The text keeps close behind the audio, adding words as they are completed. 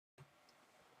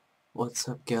What's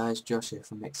up guys, Josh here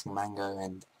from Mixing Mango,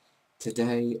 and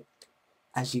today,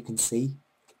 as you can see,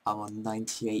 I'm on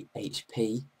 98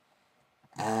 HP,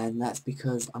 and that's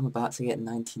because I'm about to get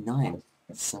 99,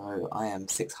 so I am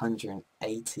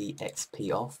 680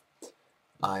 XP off.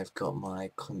 I've got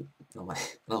my, not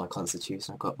my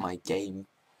constitution, I've got my game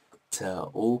to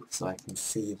all, so I can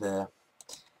see the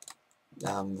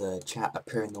chat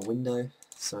appear in the window,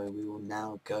 so we will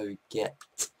now go get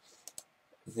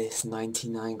this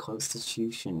 99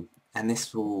 constitution, and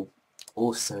this will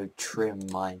also trim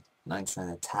my 99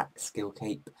 attack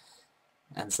Skillcape,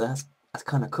 and so that's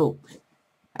kind of cool.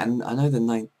 And I know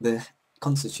the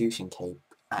constitution cape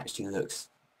actually looks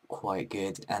quite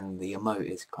good, and the emote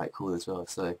is quite cool as well,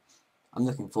 so I'm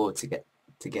looking forward to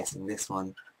getting this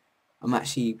one. I'm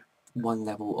actually 1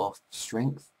 level off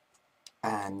strength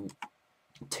and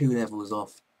 2 levels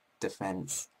off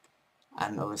defense,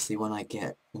 and obviously when I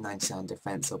get 99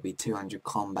 defense I'll be 200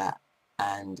 combat,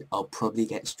 and I'll probably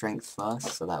get strength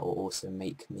first, so that will also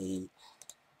make me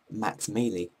max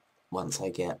melee once I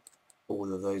get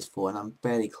all of those 4, and I'm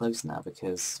fairly close now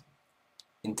because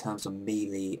in terms of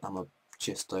melee I'm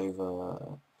just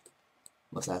over,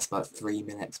 what's that, it's about 3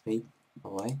 min XP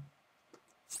away,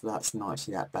 so that's not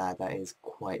actually that bad, that is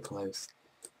quite close.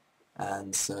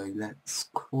 And so let's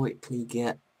quickly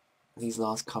get these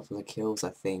last couple of kills. I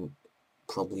think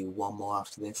probably one more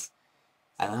after this,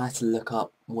 and I had to look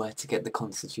up where to get the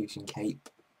constitution cape,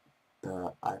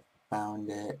 but I found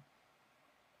it,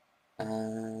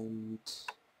 and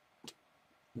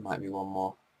might be one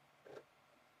more.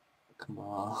 Come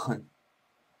on.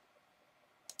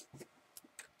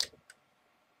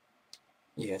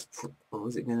 Yes, what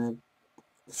was it gonna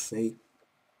say?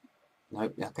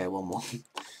 Nope, okay, one more.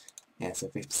 Yeah, so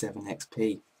 57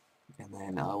 XP, and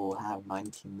then I will have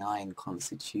 99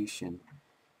 constitution,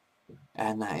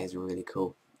 and that is really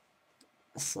cool.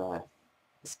 So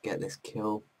let's get this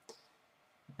kill,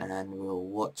 and we'll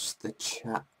watch the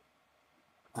chat.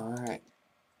 Alright,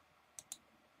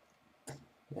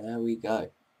 there we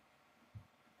go.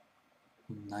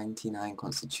 99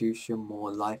 constitution,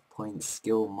 more life points,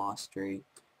 skill mastery,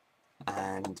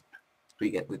 and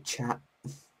we get the chat.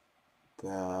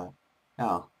 Oh,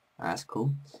 that's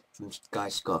cool. Some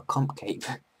guy's got a comp cape.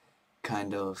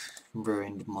 Kind of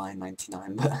ruined my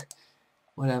 99, but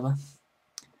whatever.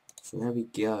 So there we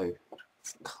go.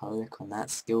 Let's click on that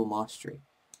skill mastery.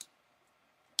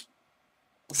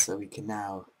 So we can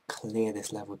now clear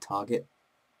this level target,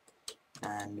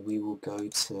 and we will go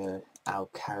to our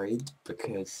carried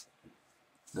because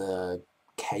the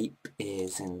cape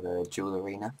is in the jewel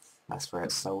arena. That's where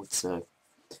it's sold, so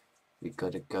we've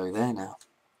got to go there now.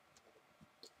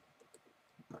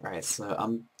 Alright, so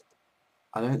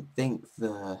I don't think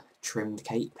the trimmed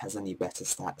cape has any better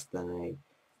stats than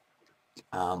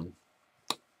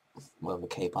well, the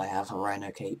cape I have, a rhino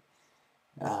cape.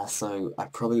 So I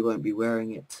probably won't be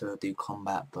wearing it to do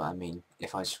combat, but I mean,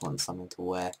 if I just want something to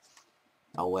wear,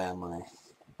 I'll wear my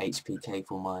HP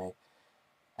cape or my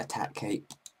attack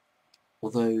cape.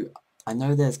 Although I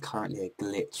know there's currently a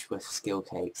glitch with skill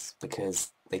capes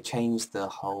because they changed the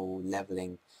whole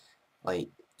leveling,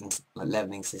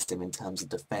 leveling system in terms of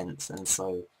defense, and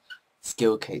so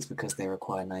skill capes, because they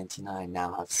require 99,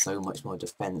 now have so much more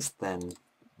defense than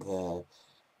the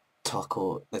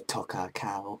Toka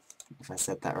cow, if I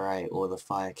said that right, or the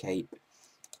fire cape.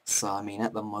 So I mean,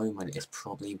 at the moment it's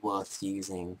probably worth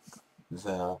using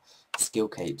the skill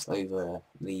capes over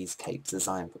these capes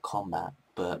designed for combat,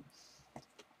 but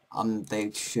they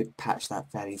should patch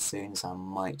that fairly soon, so I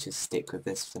might just stick with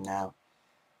this for now.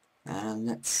 And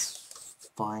let's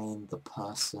find the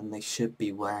person. They should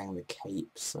be wearing the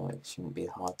cape, so it shouldn't be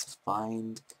hard to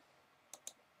find.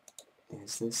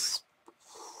 Is this?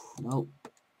 Nope.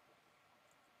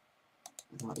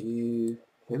 Not you.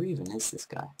 Who even is this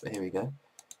guy? But here we go.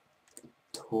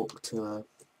 Talk to a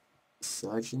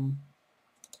surgeon.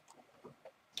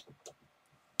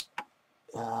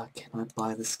 Can I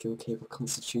buy the skill cape of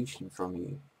constitution from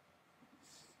you?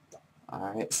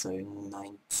 Alright, so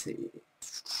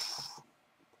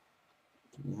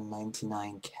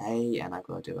 99k, and I've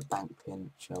got to do a bank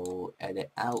pin, which I will edit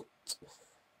out.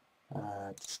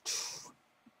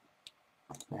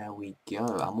 There we go.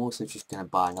 I'm also just going to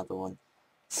buy another one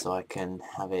so I can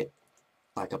have it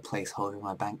like a placeholder in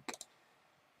my bank.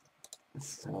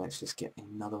 So let's just get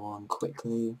another one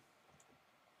quickly.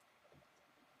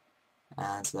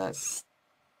 And so that's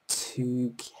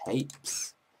 2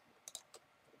 capes.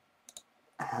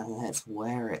 And let's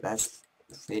wear it.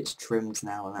 It's trimmed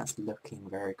now, and that's looking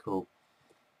very cool.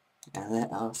 And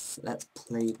let's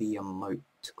play the emote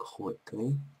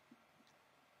quickly.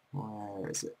 Where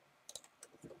is it?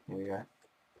 Here we go.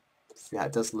 See,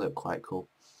 that does look quite cool.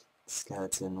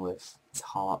 Skeleton with his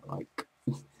heart like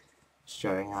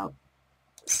showing out.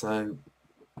 So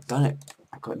I've done it.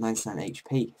 I've got 99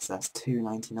 HP, so that's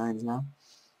 299s now.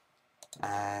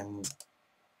 And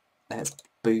let's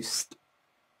boost.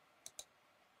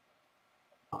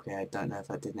 Okay, I don't know if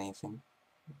that did anything.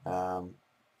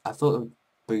 I thought it would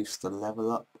boost the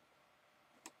level up.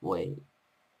 Wait.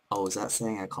 Oh, is that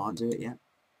saying I can't do it yet?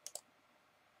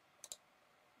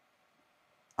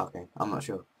 Okay, I'm not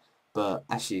sure. But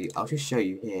actually, I'll just show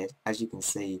you here. As you can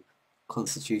see,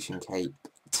 Constitution Cape,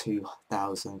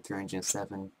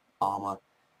 2,307 armor,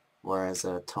 whereas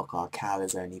Tokar Cal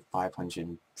is only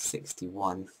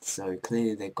 561. So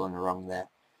clearly they've gone wrong there.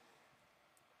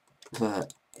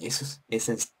 But it says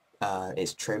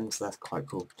it's trimmed, so that's quite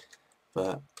cool.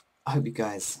 But I hope you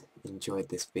guys enjoyed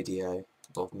this video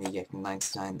of me getting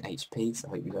 99 HP. So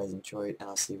I hope you guys enjoyed, and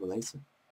I'll see you later.